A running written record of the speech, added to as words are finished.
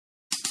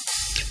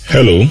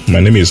Hello, my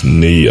name is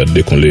Nei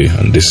Adekunle,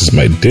 and this is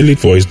my daily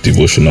voice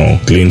devotional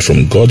gleaned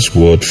from God's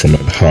word from my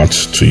heart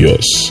to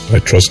yours. I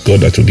trust God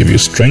that will give you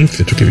strength,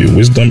 it will give you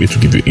wisdom, it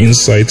will give you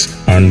insight,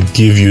 and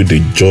give you the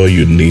joy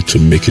you need to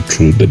make it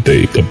through the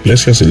day. God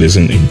bless you as you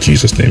listen in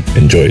Jesus' name.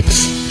 Enjoy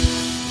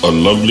it. A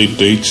lovely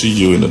day to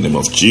you in the name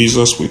of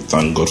Jesus. We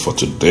thank God for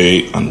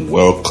today and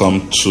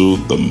welcome to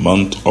the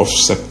month of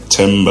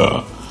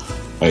September.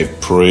 I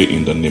pray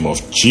in the name of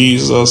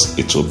Jesus,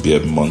 it will be a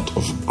month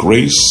of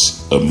grace,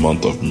 a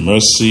month of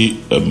mercy,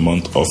 a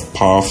month of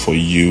power for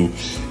you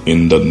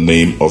in the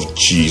name of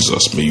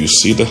Jesus. May you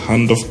see the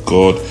hand of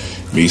God,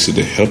 may you see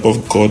the help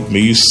of God, may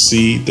you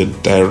see the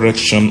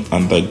direction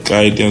and the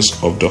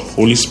guidance of the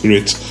Holy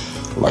Spirit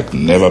like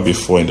never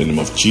before in the name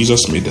of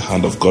Jesus. May the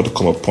hand of God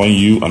come upon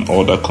you and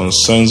all that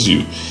concerns you.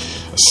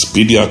 A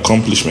speedy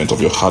accomplishment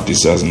of your heart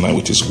desires in line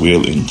with His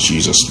will in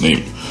Jesus'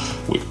 name.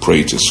 We pray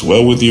it is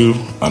well with you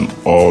and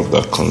all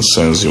that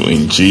concerns you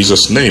in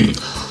Jesus' name.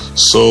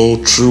 So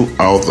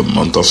throughout the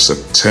month of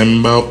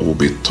September, we'll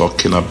be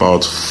talking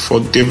about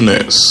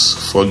forgiveness.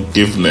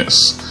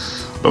 Forgiveness.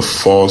 The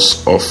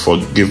force of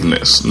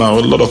forgiveness. Now,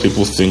 a lot of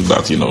people think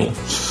that,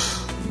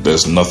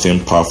 there's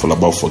nothing powerful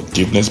about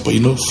forgiveness. But,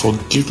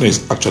 forgiveness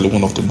is actually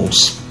one of the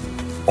most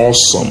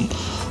awesome,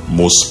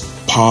 most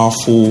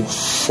powerful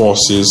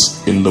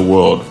forces in the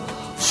world.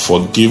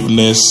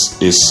 Forgiveness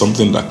is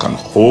something that can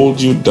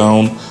hold you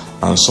down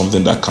and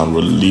something that can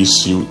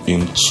release you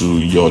into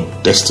your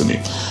destiny.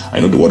 I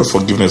know the word of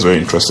forgiveness is very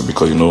interesting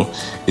because,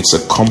 it's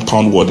a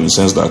compound word in the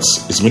sense that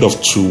it's made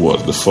of two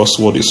words. The first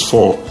word is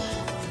for,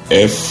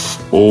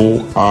 F-O-R-E,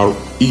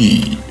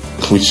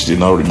 which they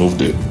now remove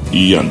the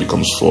E and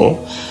becomes for,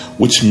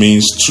 which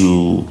means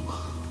to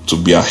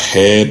be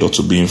ahead or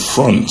to be in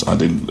front. And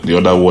then the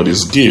other word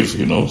is give,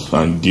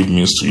 and give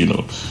means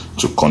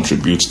to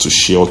contribute, to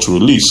share, or to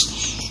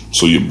release.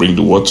 So you bring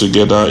the word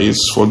together,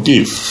 it's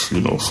forgive,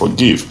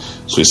 forgive.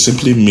 So it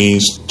simply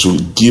means to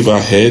give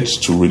ahead,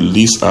 to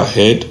release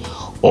ahead,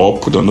 or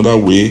put another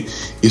way,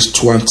 is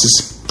to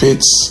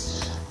anticipate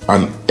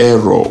an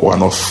error or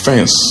an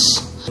offense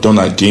done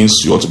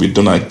against you or to be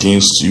done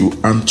against you,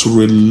 and to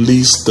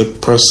release the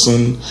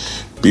person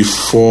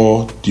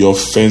before the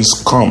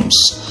offense comes.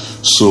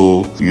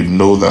 So you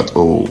know that,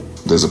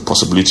 there's a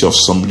possibility of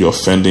somebody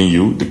offending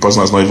you. The person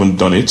has not even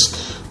done it,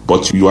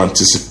 but you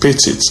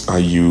anticipate it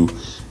and you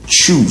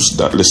choose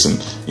that, listen,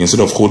 instead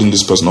of holding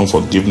this person on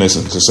forgiveness,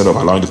 instead of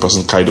allowing the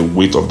person carry the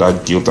weight of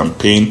that guilt and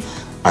pain,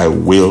 I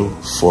will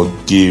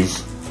forgive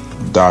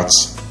that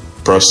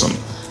person.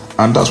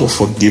 And that's what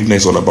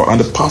forgiveness is all about. And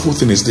the powerful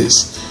thing is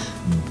this: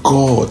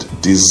 God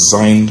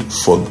designed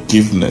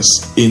forgiveness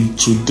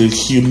into the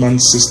human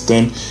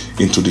system,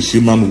 into the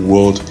human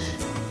world,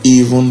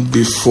 even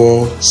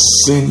before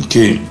sin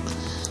came.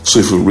 So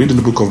if we read in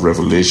the book of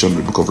Revelation,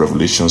 the book of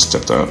Revelations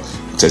chapter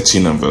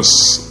 13 and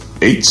verse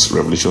 8,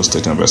 Revelations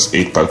 13 and verse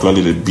 8,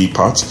 particularly the B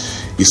part,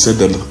 it said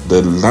that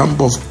the Lamb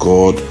of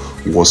God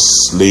was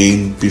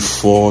slain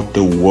before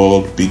the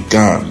world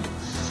began.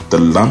 The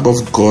Lamb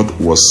of God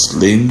was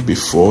slain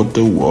before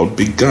the world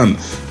began.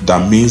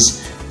 That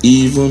means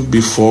even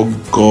before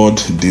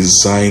God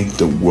designed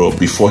the world,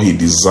 before He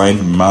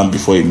designed man,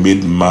 before He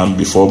made man,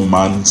 before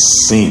man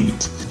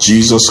sinned,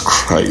 Jesus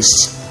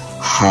Christ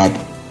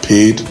had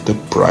paid the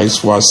price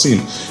for our sin.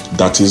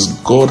 That is,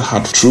 God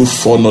had through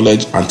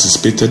foreknowledge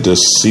anticipated the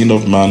sin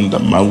of man,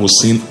 that man would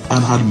sin,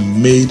 and had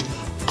made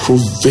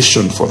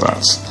provision for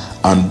that.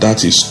 And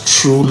that is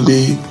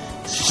truly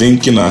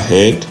thinking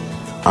ahead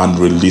and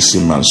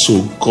releasing man.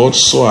 So God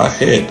saw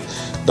ahead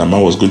that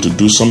man was going to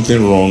do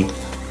something wrong,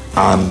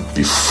 and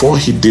before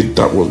He did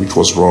that which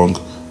was wrong,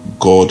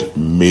 God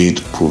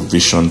made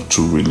provision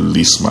to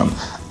release man.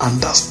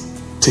 And that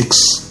takes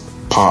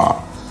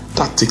power.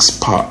 That takes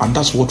power. And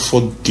that's what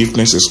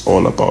forgiveness is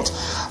all about.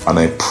 And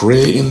I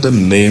pray in the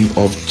name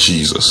of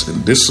Jesus,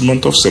 in this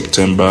month of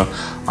September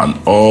and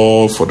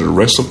all for the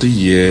rest of the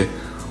year,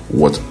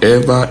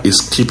 whatever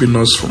is keeping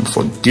us from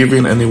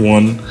forgiving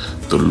anyone,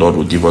 the Lord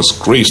will give us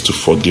grace to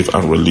forgive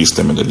and release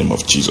them in the name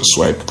of Jesus.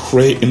 So I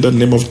pray in the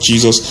name of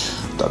Jesus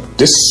that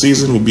this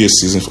season will be a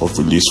season of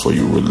release for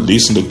you,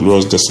 releasing the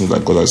glorious destiny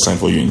that God has assigned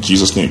for you in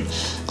Jesus' name.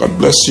 God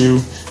bless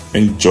you.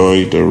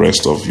 Enjoy the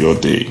rest of your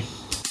day.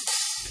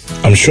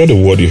 I'm sure the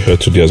word you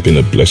heard today has been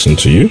a blessing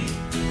to you.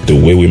 The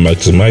way we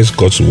maximize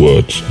God's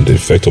word and the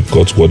effect of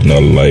God's word in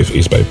our life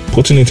is by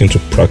putting it into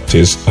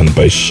practice and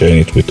by sharing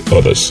it with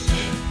others.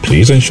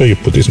 Please ensure you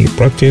put this into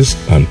practice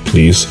and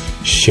please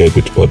share it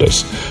with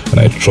others. And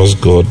I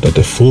trust God that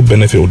the full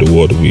benefit of the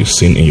word will be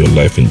seen in your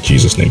life in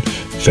Jesus' name.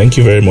 Thank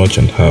you very much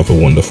and have a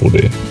wonderful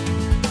day.